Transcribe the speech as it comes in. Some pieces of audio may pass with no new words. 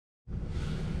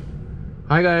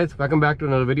Hi guys, welcome back to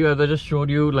another video. As I just showed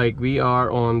you, like, we are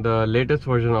on the latest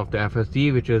version of the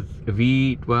FSD, which is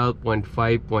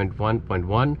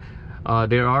V12.5.1.1.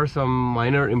 There are some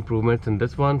minor improvements in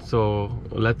this one, so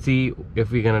let's see if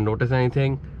we're gonna notice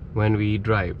anything when we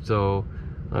drive. So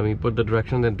let me put the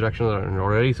directions are in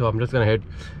already, so I'm just gonna hit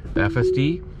the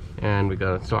FSD and we're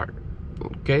gonna start.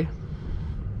 Okay,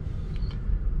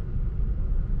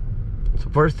 so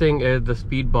first thing is the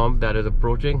speed bump that is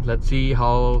approaching. Let's see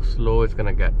how slow it's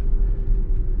gonna get.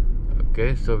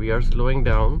 Okay, so we are slowing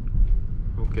down.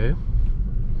 Okay,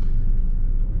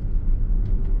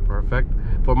 perfect.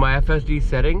 For my FSD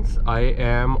settings, I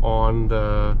am on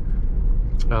the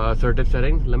assertive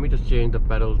settings. Let me just change the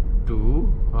pedal to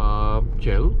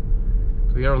chill.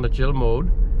 So we are on the chill mode,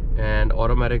 and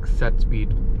automatic set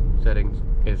speed settings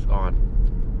is on.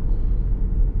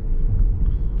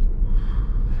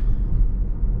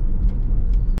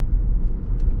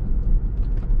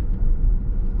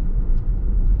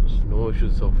 No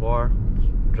issues so far.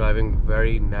 Driving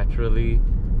very naturally.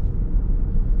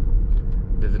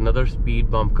 There's another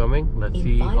speed bump coming. Let's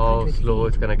see how slow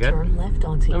it's gonna get.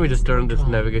 Let me just turn this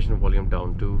navigation volume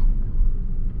down too.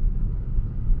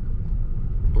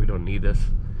 We don't need this.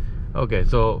 Okay,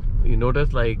 so you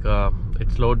notice like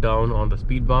it slowed down on the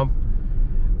speed bump,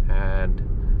 and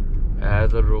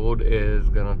as the road is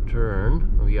gonna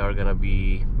turn, we are gonna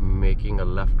be making a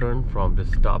left turn from this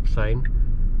stop sign.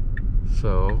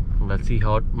 So let's see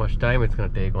how much time it's gonna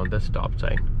take on this stop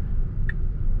sign.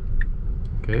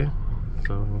 Okay,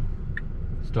 so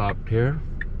stopped here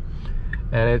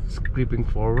and it's creeping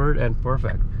forward and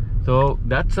perfect. So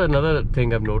that's another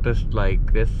thing I've noticed,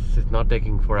 like this is not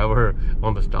taking forever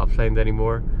on the stop signs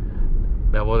anymore.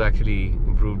 That was actually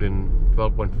improved in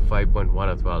 12.5.1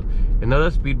 as well.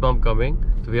 Another speed bump coming.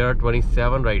 So we are at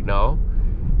 27 right now,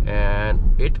 and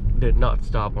it did not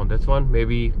stop on this one,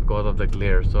 maybe because of the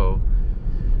glare. So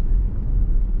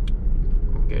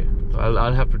okay, so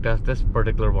I'll have to test this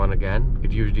particular one again.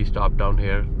 It usually stopped down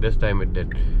here. This time it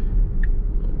did.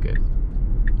 Okay,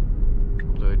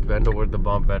 so it went over the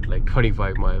bump at like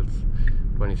 25 miles,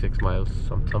 26 miles,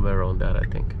 somewhere around that, I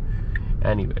think.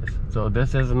 Anyways, so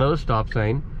this is another stop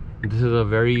sign. This is a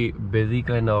very busy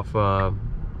kind of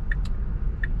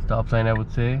stop sign, I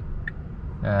would say.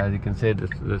 As you can see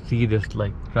this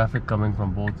like traffic coming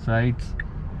from both sides.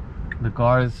 The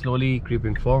car is slowly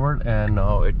creeping forward, and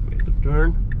now it made the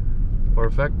turn.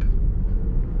 Perfect.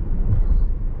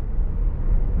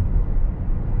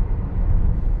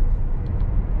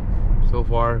 So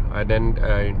far, I didn't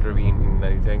intervene in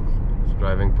anything. It's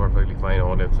driving perfectly fine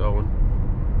on its own.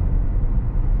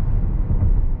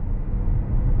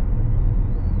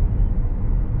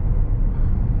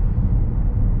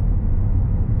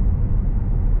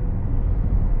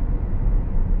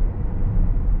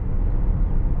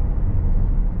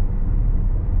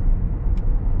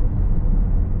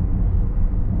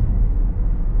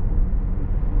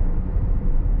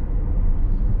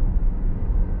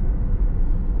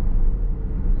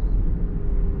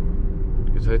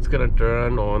 So it's gonna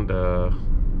turn on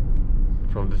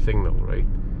from the signal, right?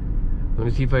 Let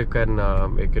me see if I can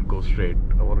make it go straight.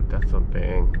 I want to test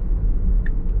something.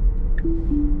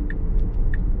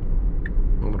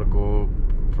 I'm gonna go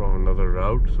from another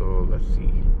route, so let's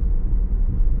see.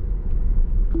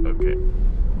 Okay,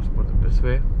 let's put it this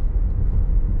way.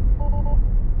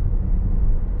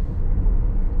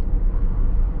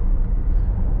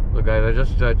 So guys, I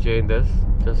just changed this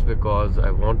just because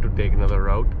I want to take another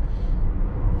route.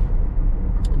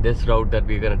 This route that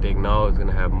we're gonna take now is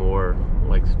gonna have more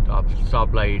like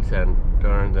stop lights and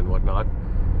turns and whatnot.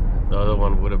 The other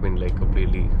one would have been like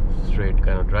completely straight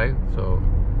kind of drive. So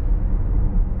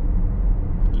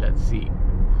let's see.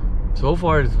 So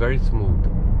far it's very smooth,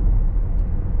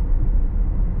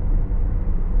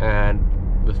 and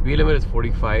the speed limit is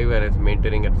 45 and it's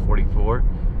maintaining at 44.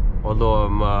 Although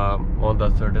I'm on the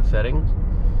assertive settings,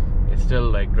 it's still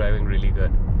like driving really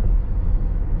good.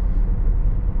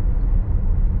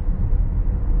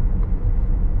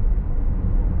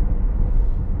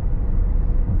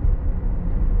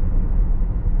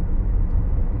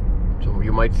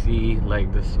 You might see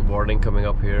like this warning coming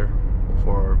up here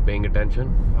for paying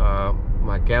attention.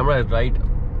 My camera is right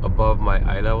above my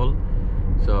eye level,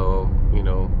 so you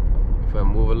know, if I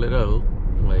move a little,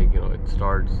 like, you know, it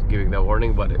starts giving that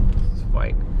warning, but it's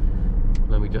fine.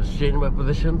 Let me just change my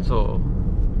position so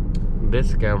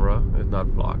this camera is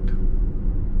not blocked,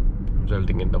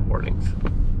 resulting in the warnings.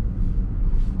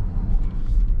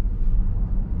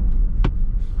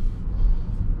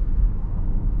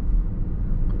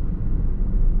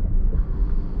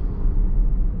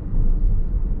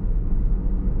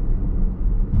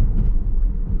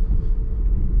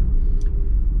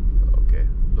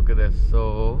 this.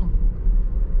 So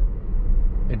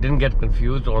it didn't get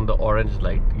confused on the orange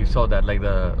light. You saw that, like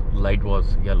the light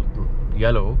was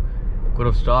yellow. Could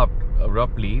have stopped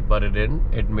abruptly, but it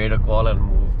didn't. It made a call and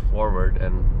moved forward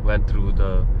and went through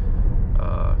the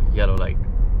yellow light.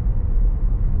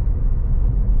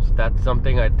 So that's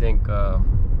something I think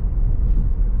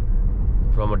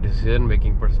from a decision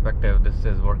making perspective, this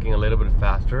is working a little bit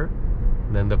faster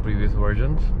than the previous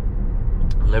versions.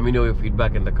 Let me know your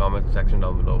feedback in the comment section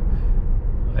down below.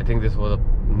 I think this was a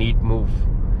neat move.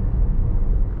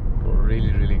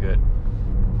 Really, really good.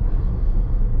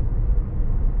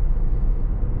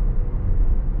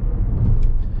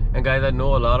 And guys, I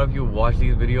know a lot of you watch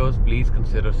these videos. Please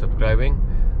consider subscribing.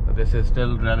 This is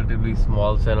still relatively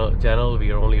small channel.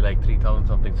 We are only like 3,000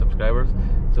 something subscribers.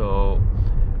 So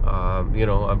you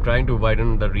know, I'm trying to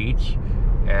widen the reach,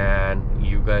 and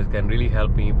you guys can really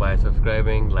help me by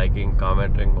subscribing, liking,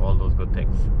 commenting, all those good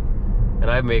things. And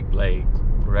I make like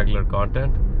regular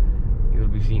content. You'll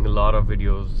be seeing a lot of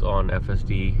videos on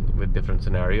FSD with different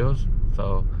scenarios,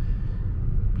 so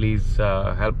please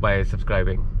help by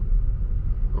subscribing.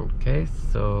 Okay,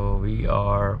 so we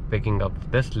are picking up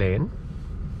this lane.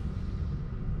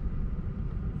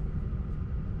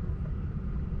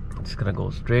 It's gonna go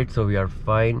straight, so we are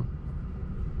fine.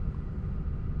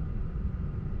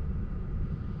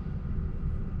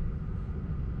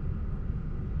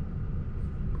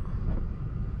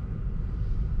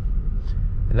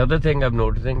 Another thing I'm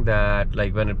noticing, that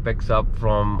like when it picks up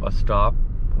from a stop,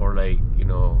 or like, you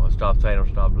know, a stop sign or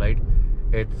stop light,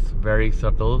 it's very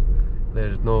subtle.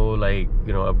 There's no like,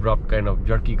 you know, abrupt kind of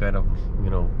jerky kind of, you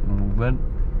know, movement.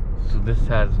 So this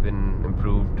has been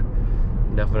improved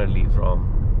definitely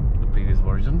from the previous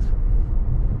versions.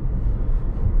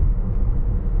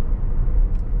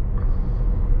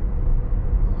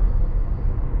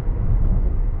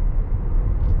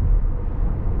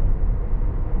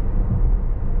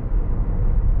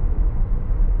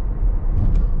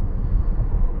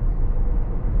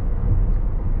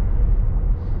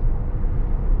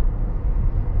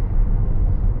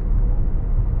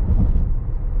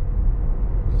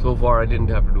 So far I didn't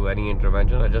have to do any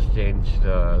intervention. I just changed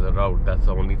the route, that's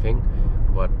the only thing.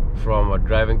 But from a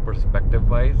driving perspective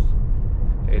wise,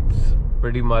 it's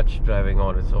pretty much driving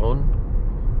on its own.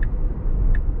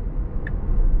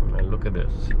 And look at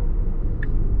this.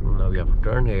 Now we have to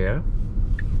turn here.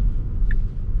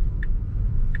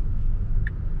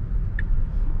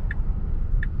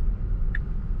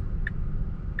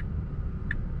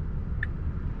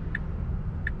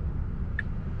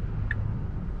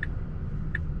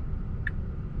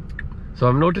 So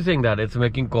I'm noticing that it's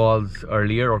making calls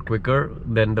earlier or quicker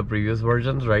than the previous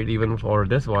versions, right? Even for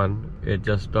this one, it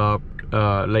just stopped,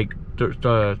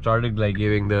 started like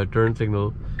giving the turn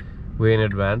signal way in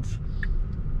advance.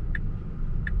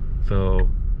 So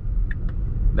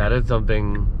that is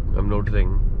something I'm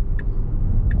noticing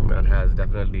that has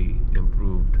definitely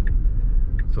improved.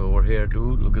 So over here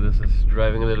too, look at this, it's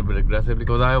driving a little bit aggressive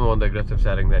because I am on the aggressive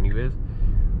settings anyways.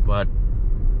 But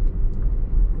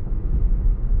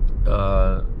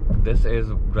this is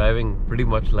driving pretty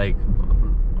much like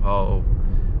how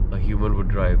a human would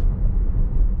drive.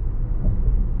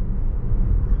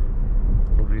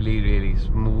 Really, really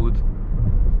smooth,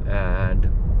 and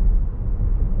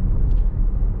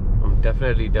I'm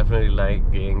definitely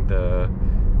liking the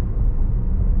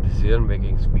decision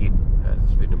making speed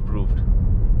has been improved.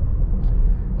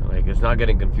 Like, it's not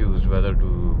getting confused whether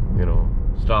to, you know,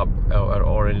 stop at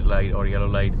orange light or yellow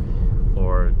light,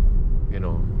 or, you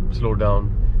know, slow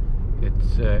down.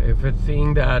 It's if it's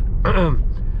seeing that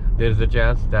there's a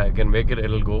chance that I can make it,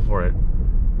 it'll go for it.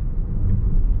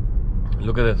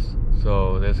 Look at this.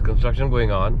 So there's construction going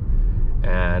on,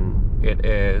 and it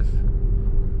is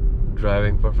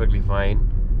driving perfectly fine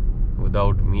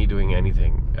without me doing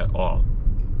anything at all.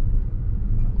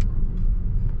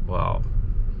 Wow.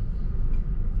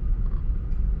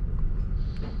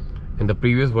 In the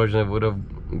previous version, I would have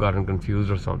gotten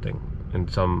confused or something in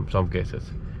some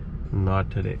cases. Not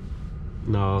today.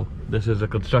 Now this is a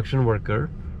construction worker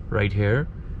right here,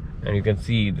 and you can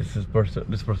see this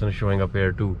person is showing up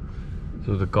here too.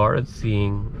 So the car is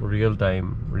seeing real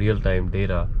time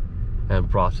data and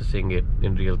processing it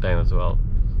in real time as well.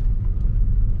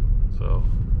 So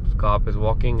this cop is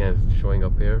walking and it's showing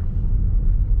up here.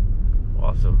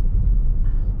 Awesome.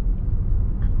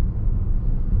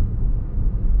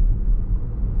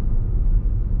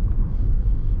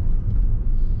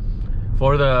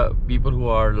 For the people who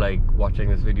are like watching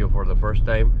this video for the first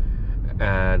time,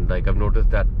 and like I've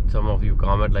noticed that some of you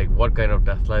comment like, what kind of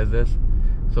Tesla is this?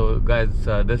 So guys,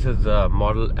 this is a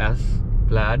Model S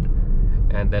Plaid,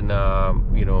 And then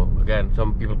you know, again,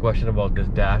 some people question about this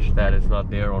dash that is not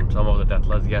there on some of the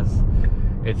Teslas. Yes,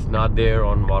 it's not there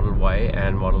on Model Y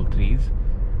and Model 3s.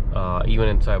 Even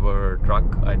in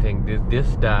Cybertruck, I think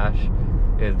this dash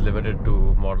is limited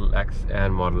to Model X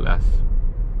and Model S.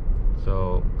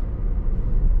 So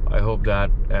I hope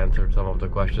that answered some of the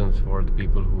questions for the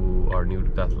people who are new to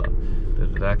Tesla.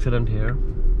 There's an accident here.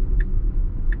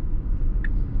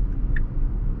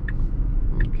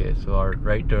 Okay, so our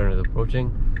right turn is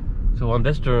approaching. So on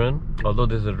this turn, although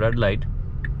this is a red light,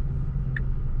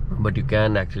 but you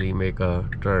can actually make a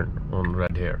turn on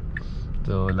red here.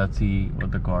 So let's see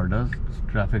what the car does.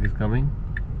 Traffic is coming.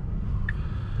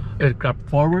 It crept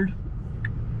forward.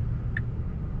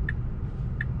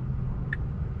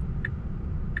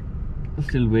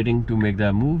 Still waiting to make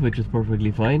that move, which is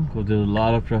perfectly fine because there's a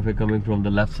lot of traffic coming from the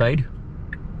left side.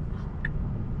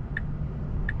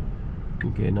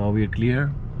 Okay, now we're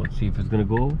clear. Let's see if it's gonna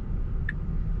go.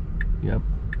 Yep.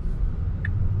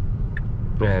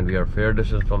 And we are fair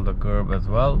distance from the curb as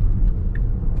well.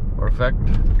 Perfect.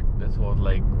 This was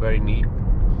like very neat.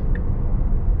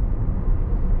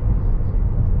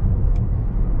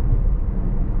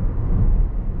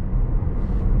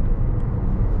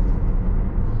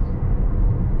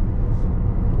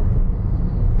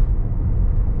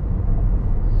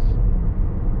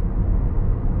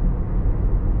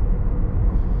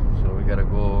 So we gotta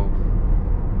go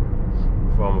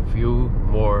from a few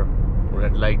more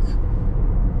red lights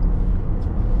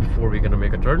before we're gonna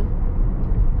make a turn.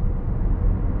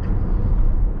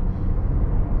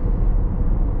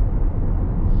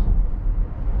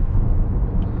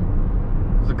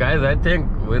 So guys, I think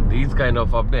with these kind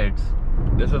of updates,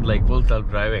 this is like full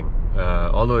self-driving,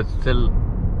 although it's still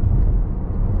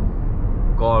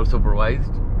called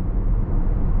supervised,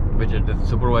 which it is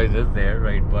supervised is there,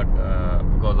 right? But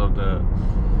because of the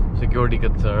security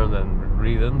concerns and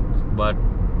reasons. But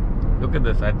look at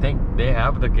this, I think they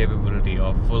have the capability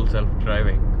of full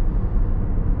self-driving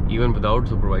even without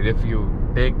supervised. If you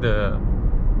take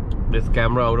this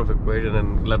camera out of equation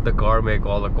and let the car make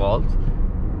all the calls,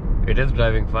 it is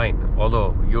driving fine,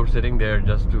 although you're sitting there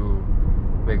just to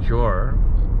make sure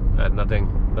that nothing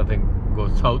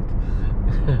goes south.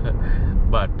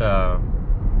 But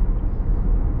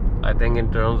I think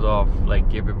in terms of like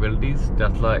capabilities,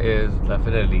 Tesla is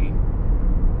definitely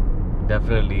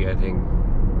I think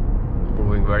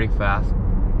moving very fast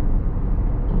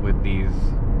with these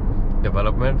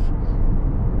developments,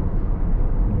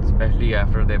 especially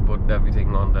after they put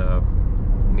everything on the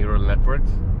neural networks.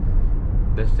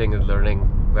 This thing is learning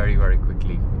very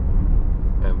quickly,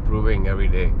 improving every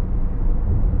day.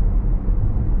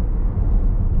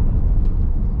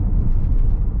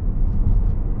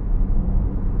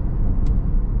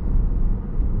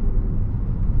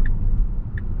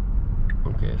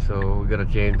 Okay, so we gotta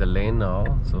change the lane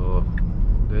now, so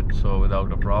did so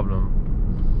without a problem.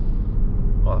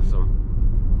 Awesome.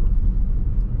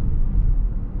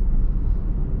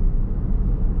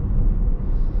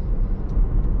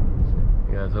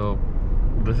 Yeah, so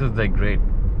this is like great.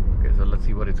 Okay, so let's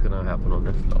see what is gonna happen on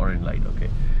this orange light. Okay,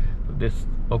 so this,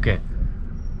 okay,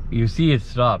 you see it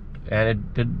stopped and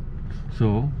it did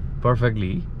so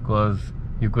perfectly because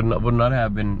you would not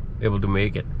have been able to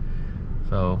make it.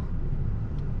 So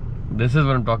this is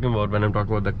what I'm talking about when I'm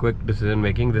talking about the quick decision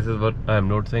making. This is what I'm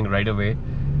noticing right away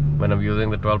when I'm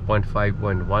using the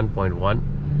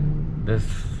 12.5.1.1. This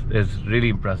is really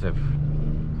impressive.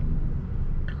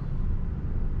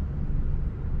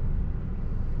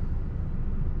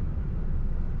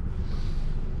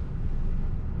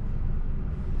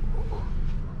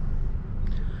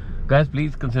 Guys,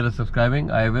 please consider subscribing.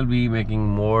 I will be making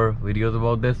more videos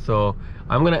about this, so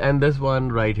I'm gonna end this one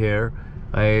right here.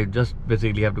 I just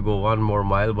basically have to go 1 more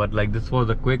mile, but like this was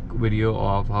a quick video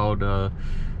of how the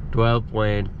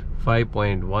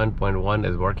 12.5.1.1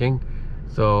 is working.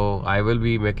 So I will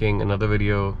be making another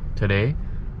video today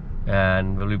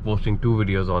and we'll be posting 2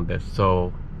 videos on this.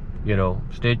 So, you know,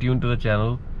 stay tuned to the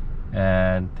channel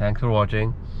and thanks for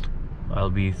watching. I'll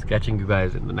be catching you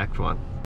guys in the next one.